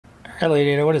Hello,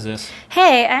 Data. What is this?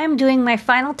 Hey, I am doing my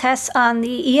final tests on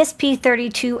the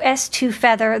ESP32S2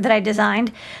 Feather that I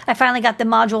designed. I finally got the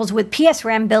modules with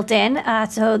PSRAM built in,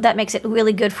 so that makes it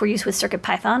really good for use with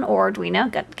CircuitPython or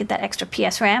Arduino. Got to get that extra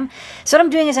PSRAM. So what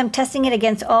I'm doing is I'm testing it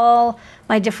against all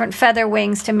my different feather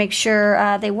wings to make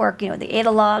sure they work, you know, the ADA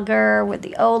logger, with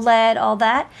the OLED, all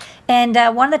that. And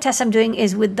one of the tests I'm doing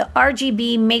is with the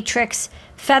RGB matrix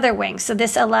feather wings. So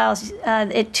this allows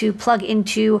it to plug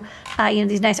into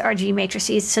these nice RGB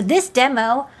matrices. So this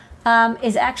demo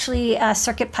is actually a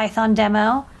CircuitPython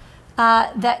demo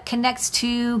that connects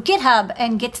to GitHub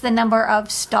and gets the number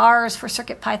of stars for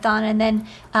CircuitPython and then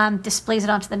displays it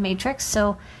onto the matrix.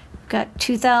 So we've got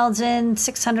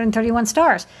 2,631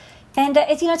 stars. And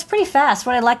it's pretty fast.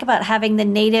 What I like about having the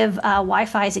native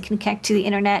Wi-Fi is it can connect to the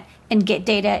internet and get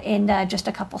data in just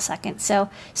a couple seconds.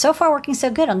 So far working so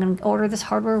good. I'm going to order this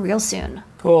hardware real soon.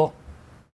 Cool.